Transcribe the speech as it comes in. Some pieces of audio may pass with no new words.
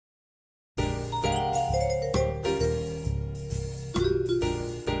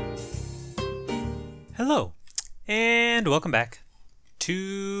Hello, and welcome back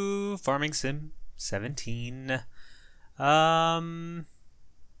to Farming Sim 17. I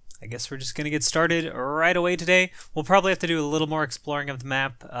guess we're just going to get started right away today. We'll probably have to do a little more exploring of the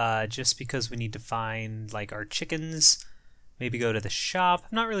map, just because we need to find, like, our chickens. Maybe go to the shop.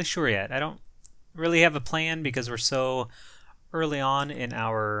 I'm not really sure yet. I don't really have a plan because we're so early on in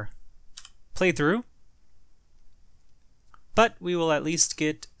our playthrough. But we will at least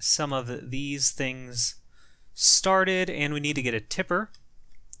get some of these things started, and we need to get a tipper,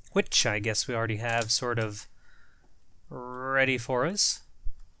 which I guess we already have sort of ready for us.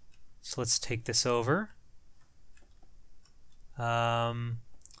 So let's take this over. My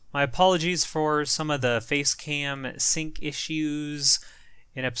apologies for some of the face cam sync issues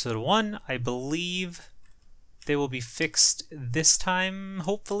in episode 1. I believe they will be fixed this time,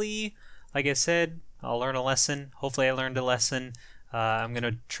 hopefully. Like I said, I'll learn a lesson. Hopefully I learned a lesson. I'm going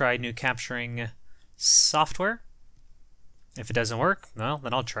to try new capturing software. If it doesn't work, well,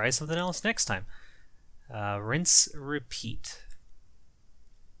 then I'll try something else next time. Rinse, repeat.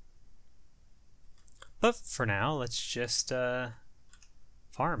 But for now, let's just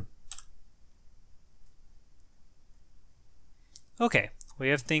farm. Okay, we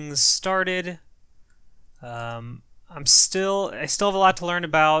have things started. I still have a lot to learn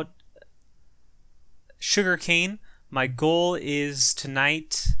about sugarcane. My goal is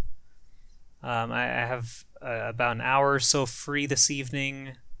tonight. I have about an hour or so free this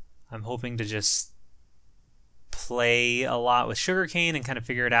evening. I'm hoping to just play a lot with sugarcane and kind of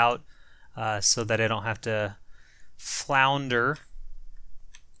figure it out, so that I don't have to flounder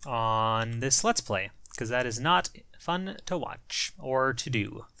on this Let's Play, because that is not fun to watch or to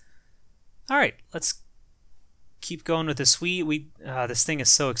do. Alright, let's keep going with this. This thing is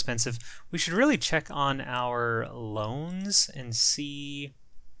so expensive. We should really check on our loans and see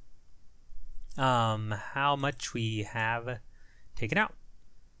how much we have taken out.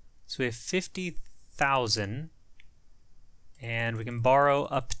 So we have 50,000, and we can borrow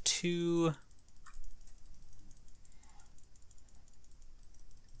up to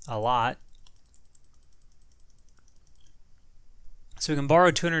a lot. So we can borrow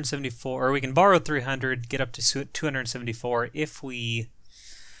 274, or we can borrow 300, get up to 274 if we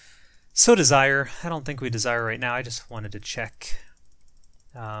so desire. I don't think we desire right now. I just wanted to check.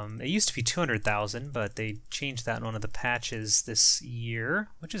 It used to be 200,000, but they changed that in one of the patches this year,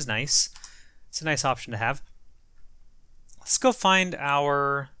 which is nice. It's a nice option to have. Let's go find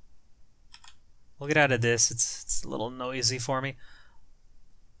our... We'll get out of this. It's a little noisy for me.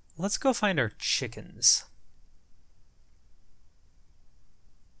 Let's go find our chickens.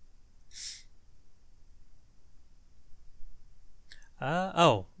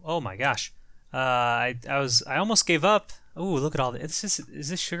 Oh my gosh. I almost gave up. Ooh, look at all this. Is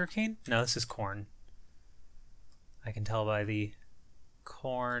this sugarcane? No, this is corn. I can tell by the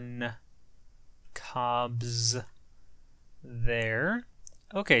corn cobs there.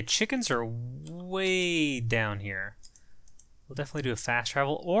 Okay, chickens are way down here. We'll definitely do a fast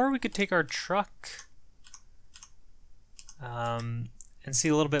travel, or we could take our truck and see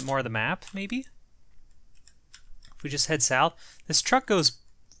a little bit more of the map, maybe. If we just head south, this truck goes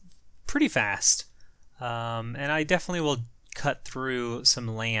pretty fast, and I definitely will cut through some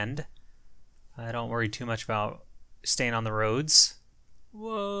land. I don't worry too much about staying on the roads.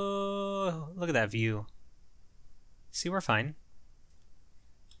 Whoa, look at that view. See, we're fine.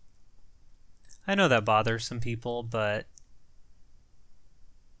 I know that bothers some people, but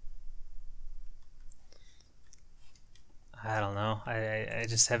I don't know. I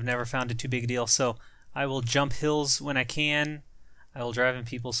just have never found it too big a deal. So I will jump hills when I can. I will drive in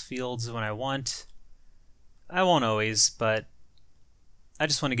people's fields when I want. I won't always, but I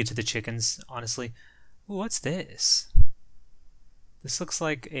just want to get to the chickens, honestly. Ooh, what's this? This looks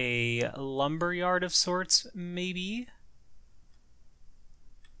like a lumber yard of sorts, maybe?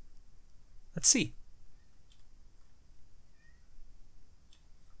 Let's see.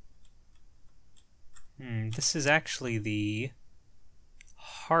 This is actually the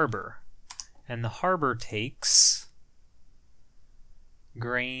harbor. And the harbor takes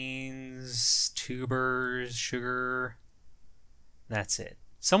grains, tubers, sugar. That's it.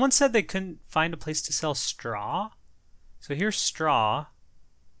 Someone said they couldn't find a place to sell straw. So here's straw.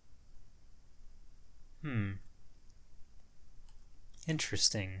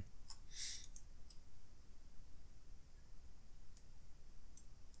 Interesting.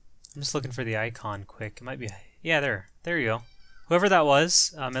 I'm just looking for the icon quick. It might be... Yeah, there you go. Whoever that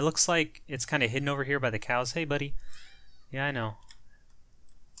was, it looks like it's kind of hidden over here by the cows. Hey, buddy. Yeah, I know.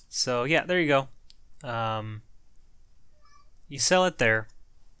 So, yeah, there you go. You sell it there.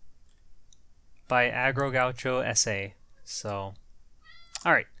 by Agro Gaucho SA. So,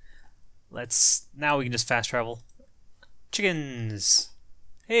 all right, now we can just fast travel. Chickens.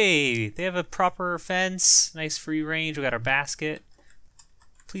 Hey, they have a proper fence, nice free range. We got our basket.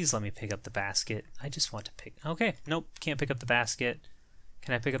 Please let me pick up the basket. I just want to pick. Okay, nope, can't pick up the basket.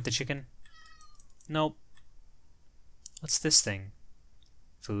 Can I pick up the chicken? Nope. What's this thing?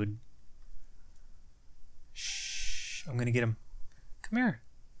 Food. Shh, I'm gonna get him. Come here.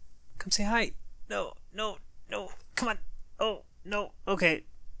 Come say hi. No, no, no. Come on. Oh, no. Okay.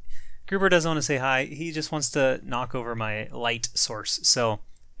 Gruber doesn't want to say hi. He just wants to knock over my light source. So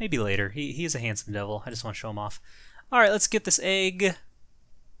maybe later. He's a handsome devil. I just want to show him off. All right, let's get this egg. Do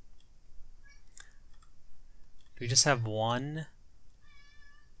we just have one?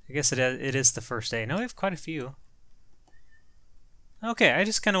 I guess it is the first day. No, we have quite a few. Okay, I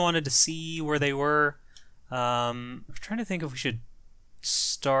just kind of wanted to see where they were. I'm trying to think if we should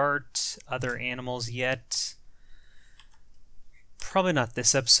start other animals yet. Probably not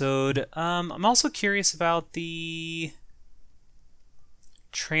this episode. I'm also curious about the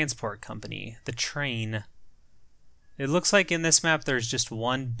transport company, the train. It looks like in this map there's just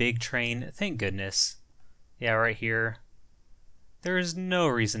one big train. Thank goodness. Yeah, right here. There is no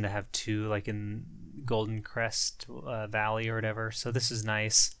reason to have two, like in Golden Crest Valley or whatever. So this is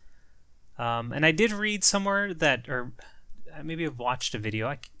nice. And I did read somewhere that, or maybe I've watched a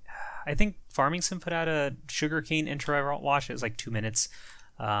video. I think Farming Sim put out a sugarcane intro I watched. It was like 2 minutes.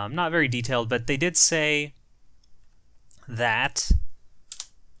 Not very detailed, but they did say that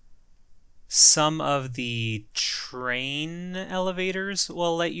some of the train elevators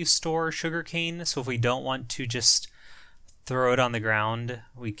will let you store sugarcane. So if we don't want to just throw it on the ground,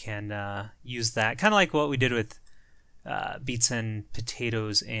 we can use that. Kind of like what we did with beets and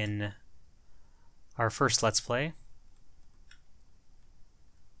potatoes in our first Let's Play.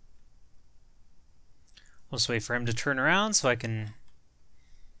 We'll just wait for him to turn around so I can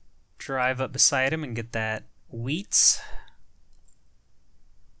drive up beside him and get that wheat.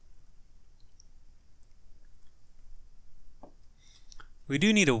 We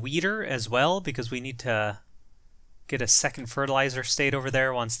do need a weeder as well because we need to get a second fertilizer state over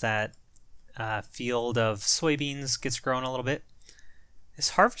there once that field of soybeans gets grown a little bit.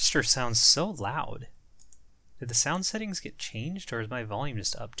 This harvester sounds so loud. Did the sound settings get changed, or is my volume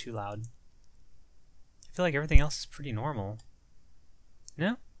just up too loud? I feel like everything else is pretty normal.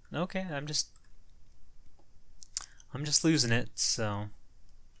 No? Okay, I'm just losing it, so.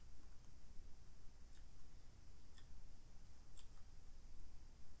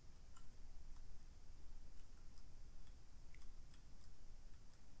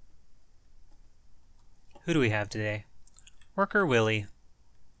 Who do we have today? Worker Willie.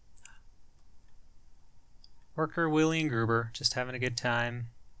 Worker Willie and Gruber, just having a good time.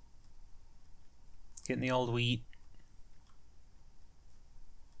 Getting the old wheat.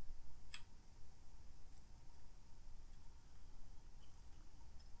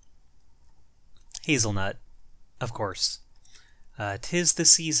 Hazelnut, of course. 'Tis the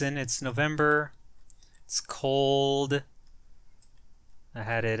season. It's November. It's cold. I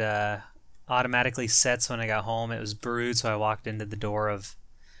had it automatically set, so when I got home it was brewed, so I walked into the door of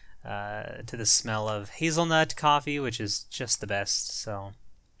to the smell of hazelnut coffee, which is just the best. So,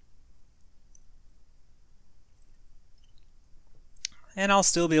 and I'll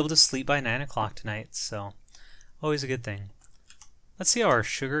still be able to sleep by 9 o'clock tonight, so always a good thing. Let's see how our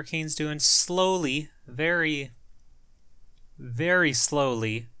sugarcane's doing. Slowly, very, very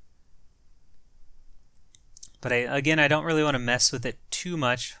slowly. But again, I don't really want to mess with it too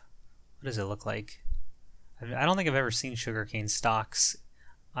much. What does it look like? I don't think I've ever seen sugarcane stalks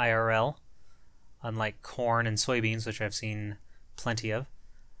IRL, unlike corn and soybeans, which I've seen plenty of.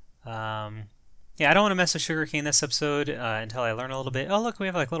 Yeah, I don't want to mess with sugarcane this episode until I learn a little bit. Oh, look, we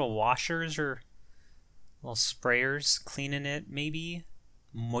have like little washers or little sprayers cleaning it, maybe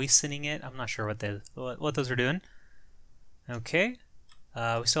moistening it. I'm not sure what those are doing. Okay,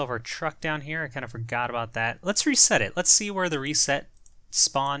 we still have our truck down here. I kind of forgot about that. Let's reset it. Let's see where the reset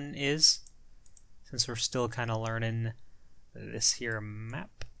spawn is, since we're still kind of learning this here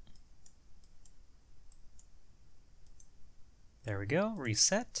map. There we go,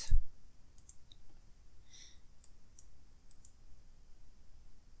 reset.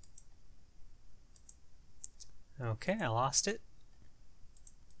 Okay, I lost it.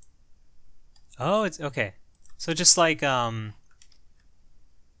 Oh, it's okay. So just like yeah,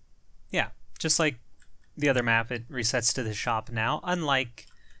 just like the other map, it resets to the shop now, unlike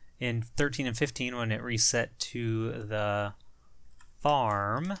in 13 and 15 when it reset to the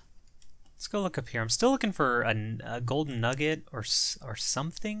farm. Let's go look up here. I'm still looking for a golden nugget or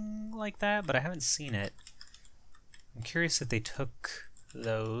something like that, but I haven't seen it. I'm curious if they took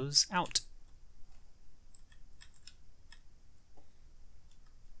those out.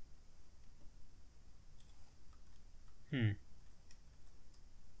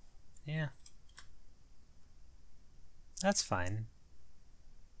 Yeah. That's fine.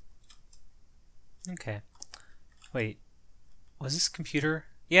 Okay. Wait. Was this computer?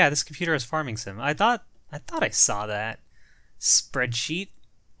 Yeah, this computer has farming sim. I thought I saw that spreadsheet.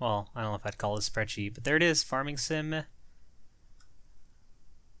 Well, I don't know if I'd call it a spreadsheet, but there it is, farming sim.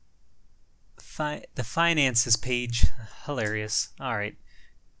 The finances page. Hilarious. All right.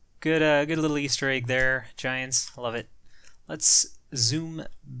 Good little Easter egg there, Giants. I love it. Let's zoom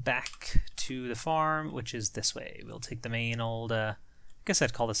back to the farm, which is this way. We'll take the main old, I guess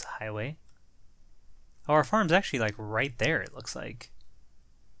I'd call this a highway. Oh, our farm's actually like right there, it looks like.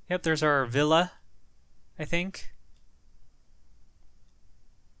 Yep, there's our villa, I think.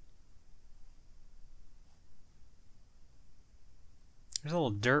 There's a little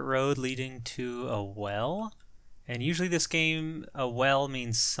dirt road leading to a well. And usually this game, a well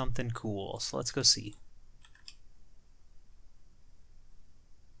means something cool. So let's go see.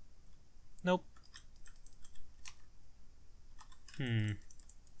 Nope.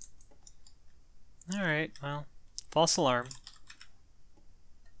 Alright, well, false alarm.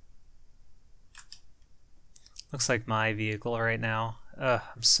 Looks like my vehicle right now. Ugh,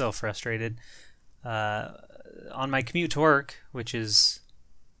 I'm so frustrated. On my commute to work, which is,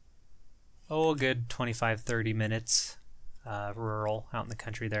 a good 25-30 minutes, rural, out in the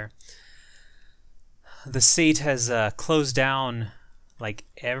country there. The state has closed down like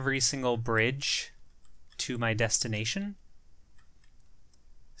every single bridge to my destination.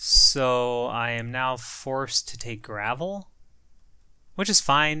 So I am now forced to take gravel, which is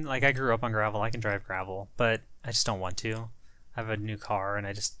fine. Like, I grew up on gravel, I can drive gravel, but I just don't want to. I have a new car and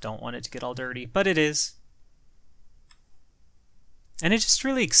I just don't want it to get all dirty, but it is. And it just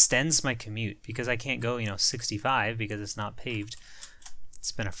really extends my commute because I can't go, 65 because it's not paved.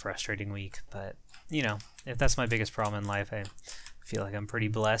 It's been a frustrating week, but, if that's my biggest problem in life, I feel like I'm pretty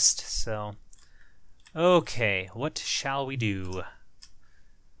blessed, so. Okay, what shall we do?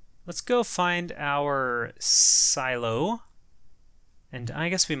 Let's go find our silo. And I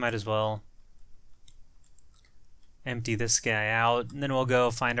guess we might as well empty this guy out, and then we'll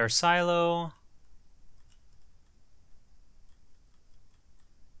go find our silo.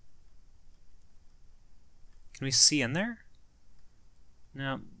 Can we see in there?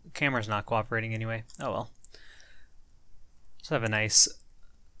 No, the camera's not cooperating anyway. Oh well. Let's have a nice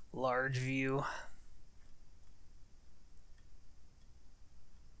large view.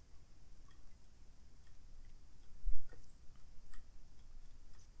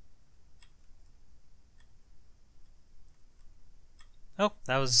 Oh,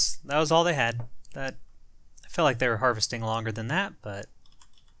 that was all they had. I felt like they were harvesting longer than that, but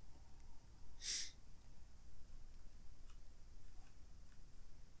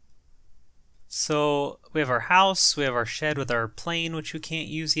so we have our house, we have our shed with our plane, which we can't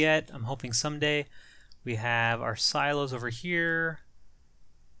use yet. I'm hoping someday. We have our silos over here,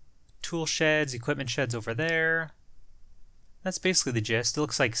 tool sheds, equipment sheds over there. That's basically the gist. It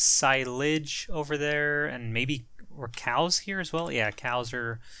looks like silage over there, and maybe were cows here as well? Yeah, cows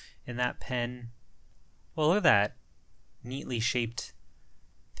are in that pen. Well, look at that neatly shaped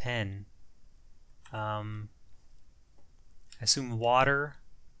pen. I assume water,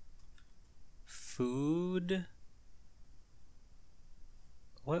 food.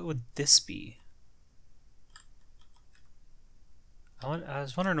 What would this be? I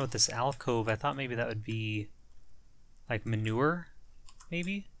was wondering what this alcove, I thought maybe that would be like manure,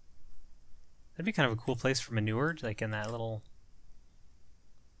 maybe? That'd be kind of a cool place for manure, like in that little,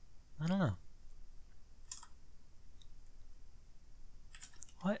 I don't know.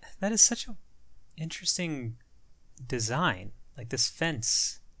 What? That is such a interesting design. Like this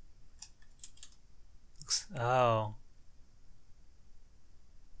fence. Looks, oh.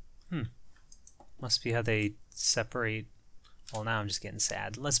 Must be how they separate. Well, now I'm just getting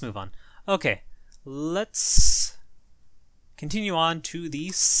sad. Let's move on. Okay, let's continue on to the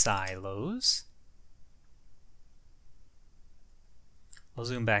silos. I'll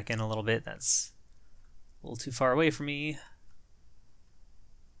zoom back in a little bit. That's a little too far away from me.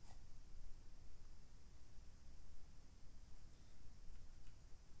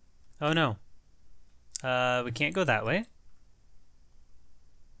 Oh no. We can't go that way.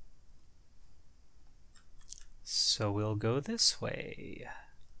 So we'll go this way.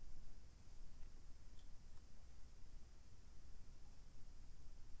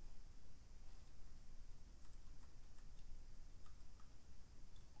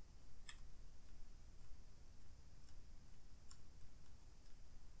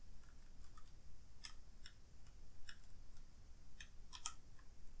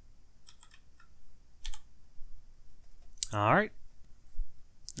 Alright.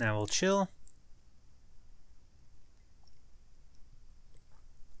 Now we'll chill.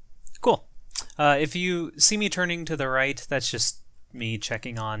 Cool. If you see me turning to the right, that's just me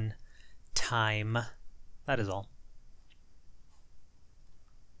checking on time. That is all.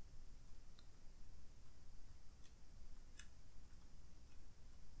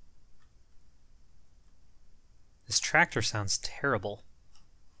 This tractor sounds terrible.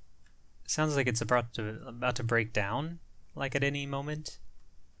 It sounds like it's about to break down, like at any moment.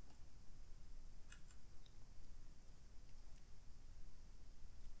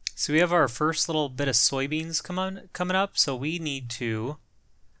 So we have our first little bit of soybeans coming up, so we need to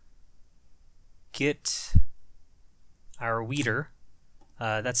get our weeder.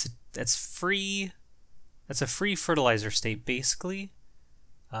 That's free. That's a free fertilizer state basically,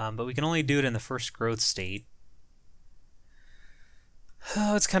 but we can only do it in the first growth state.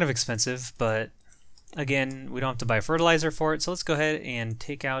 Oh, it's kind of expensive, but again, we don't have to buy fertilizer for it, so let's go ahead and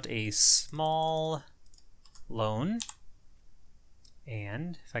take out a small loan.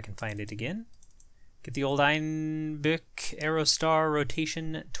 And if I can find it again, get the old Einbuch Aerostar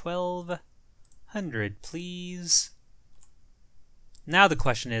rotation 1200, please. Now the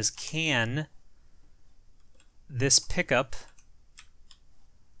question is, can this pickup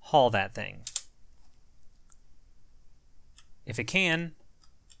haul that thing? If it can,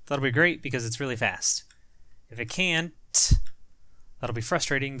 that'll be great because it's really fast. If it can't, that'll be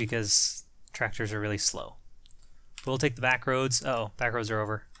frustrating because tractors are really slow. We'll take the back roads. Oh, back roads are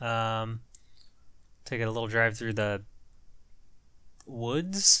over. Take a little drive through the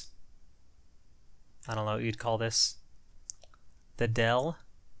woods. I don't know what you'd call this. The dell.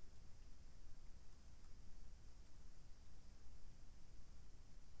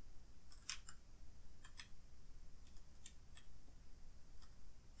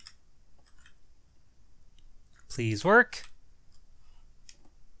 Please work.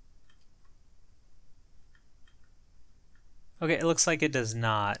 Okay, it looks like it does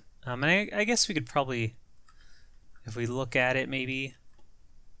not. And I guess we could probably, if we look at it, maybe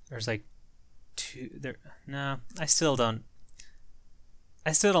there's like two there. No, I still don't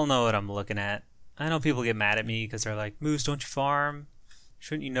know what I'm looking at. I know people get mad at me because they're like, "Moose, don't you farm?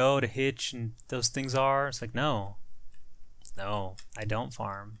 Shouldn't you know what a hitch and those things are?" It's like, no, I don't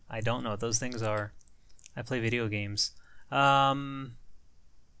farm. I don't know what those things are. I play video games.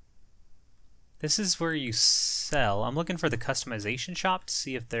 This is where you sell. I'm looking for the customization shop to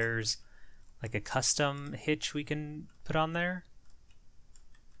see if there's like a custom hitch we can put on there.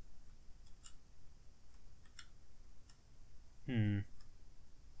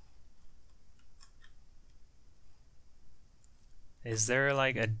 Is there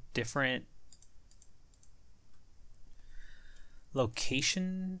like a different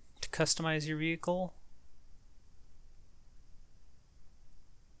location to customize your vehicle?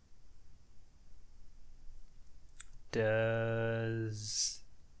 Does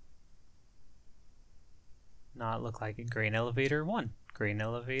not look like it. Grain elevator 1, grain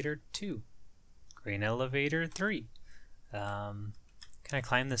elevator 2, grain elevator 3. Can I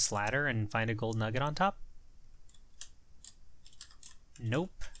climb this ladder and find a gold nugget on top?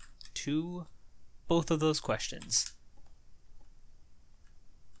 Nope. To both of those questions.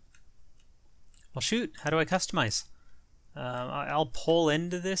 Well, shoot, how do I customize? I'll pull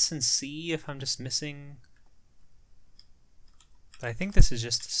into this and see if I'm just missing. But I think this is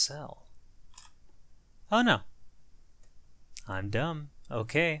just to sell. Oh no. I'm dumb.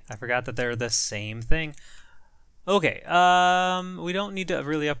 Okay, I forgot that they're the same thing. Okay, we don't need to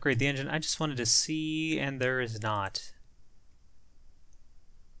really upgrade the engine. I just wanted to see, and there is not.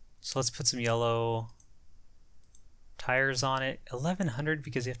 So let's put some yellow tires on it. 1100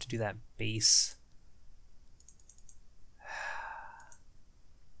 because you have to do that base.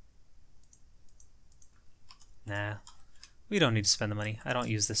 Nah. We don't need to spend the money. I don't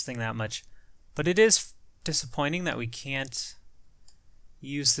use this thing that much. But it is disappointing that we can't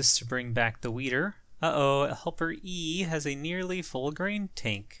use this to bring back the weeder. Uh-oh, helper E has a nearly full grain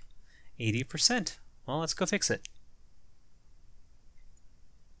tank. 80%. Well, let's go fix it.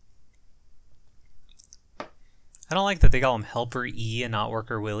 I don't like that they call him Helper E and not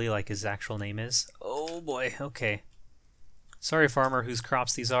Worker Willie like his actual name is. Oh boy, okay. Sorry, farmer whose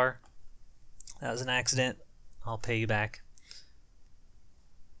crops these are. That was an accident. I'll pay you back.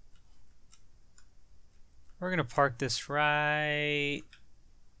 We're going to park this right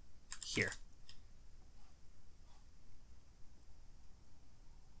here.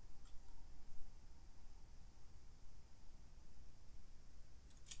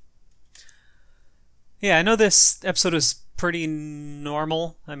 Yeah, I know this episode is pretty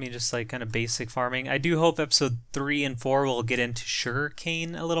normal. I mean, just like kind of basic farming. I do hope episode 3 and 4 will get into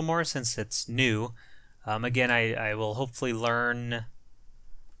sugarcane a little more since it's new. Again, I will hopefully learn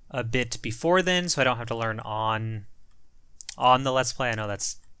a bit before then, so I don't have to learn on the Let's Play. I know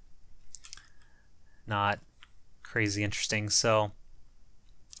that's not crazy interesting, so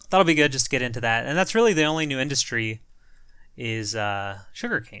that'll be good just to get into that. And that's really the only new industry is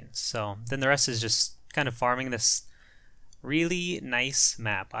sugarcane. So then the rest is just kind of farming this really nice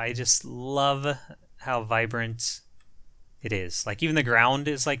map. I just love how vibrant it is. Like even the ground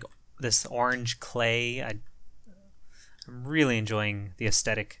is like this orange clay. I'm really enjoying the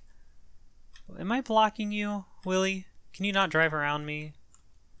aesthetic. Am I blocking you, Willie? Can you not drive around me?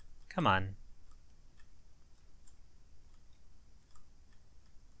 Come on.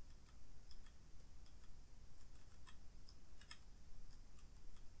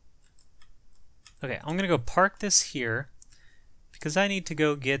 Okay, I'm gonna go park this here because I need to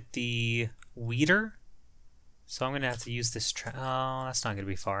go get the weeder. So I'm gonna have to use this oh, that's not gonna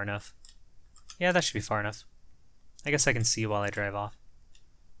be far enough. Yeah, that should be far enough. I guess I can see while I drive off.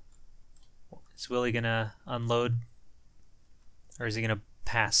 Is Willie gonna unload? Or is he gonna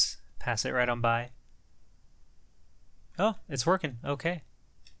pass it right on by? Oh, it's working. Okay.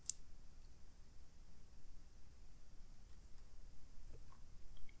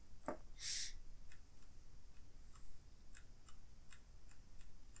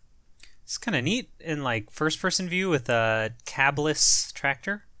 It's kind of neat in like first-person view with a cabless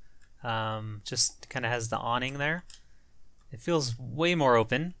tractor. Just kind of has the awning there. It feels way more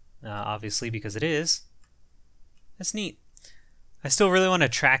open, obviously because it is. That's neat. I still really want to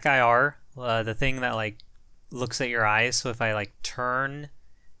track IR, the thing that like looks at your eyes. So if I like turn,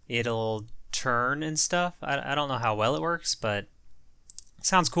 it'll turn and stuff. I don't know how well it works, but it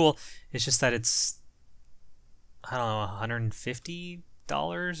sounds cool. It's just that it's, I don't know, $150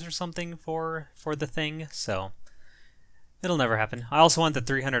 or something for the thing, so it'll never happen. I also want the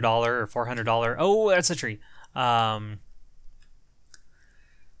 $300 or $400. Oh, that's a tree. What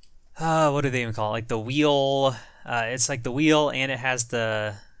do they even call it? Like the wheel. It's like the wheel, and it has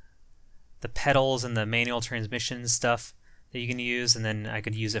the pedals and the manual transmission stuff that you can use, and then I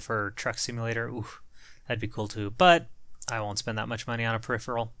could use it for Truck Simulator. Ooh, that'd be cool too. But I won't spend that much money on a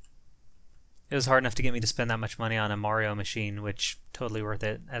peripheral. It was hard enough to get me to spend that much money on a Mario machine, which totally worth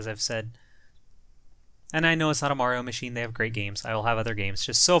it, as I've said. And I know it's not a Mario machine. They have great games. I will have other games.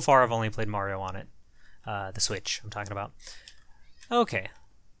 Just so far, I've only played Mario on it. The Switch, I'm talking about. Okay.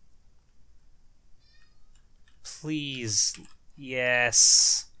 Please.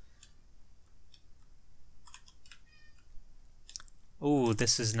 Yes. Ooh,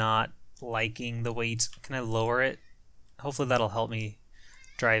 this is not liking the weight. Can I lower it? Hopefully that'll help me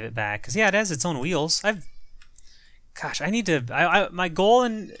drive it back, because yeah, it has its own wheels. Gosh, I need to, my goal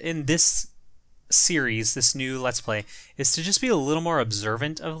in this series, this new Let's Play, is to just be a little more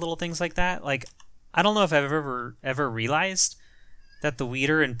observant of little things like that. Like, I don't know if I've ever realized that the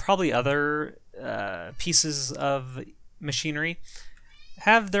weeder and probably other pieces of machinery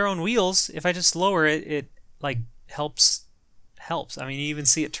have their own wheels. If I just lower it, it like helps. I mean, you even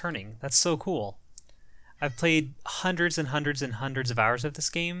see it turning. That's so cool. I've played hundreds and hundreds and hundreds of hours of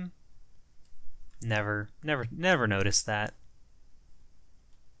this game. Never noticed that.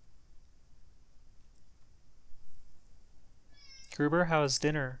 Gruber, how's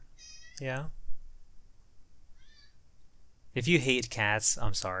dinner? Yeah. If you hate cats,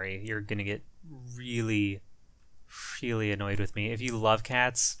 I'm sorry. You're gonna get really, really annoyed with me. If you love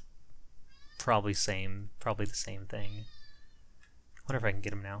cats, probably the same thing. I wonder if I can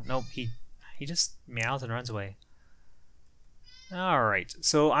get him now. Nope, he just meows and runs away. Alright,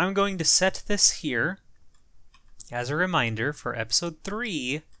 so I'm going to set this here as a reminder for episode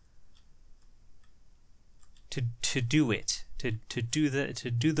 3 to do it. To do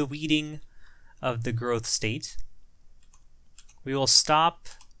the weeding of the growth state. We will stop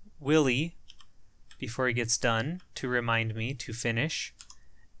Willie before he gets done to remind me to finish.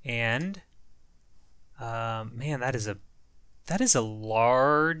 And man, that is a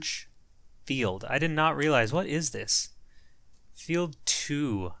large field. I did not realize. What is this? Field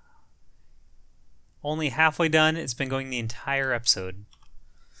 2. Only halfway done. It's been going the entire episode.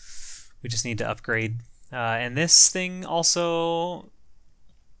 We just need to upgrade. And this thing also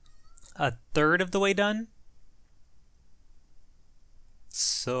a third of the way done.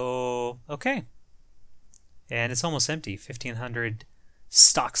 So, okay. And it's almost empty. 1,500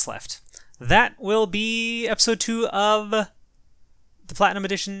 stocks left. That will be episode 2 of the Platinum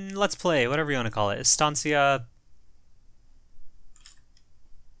Edition Let's Play, whatever you want to call it. Estancia.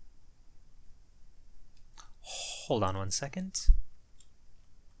 Hold on one second.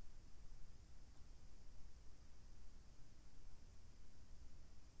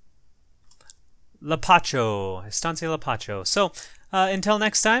 Lapacho. Estancia Lapacho. So, until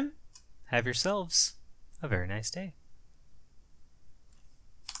next time, have yourselves a very nice day.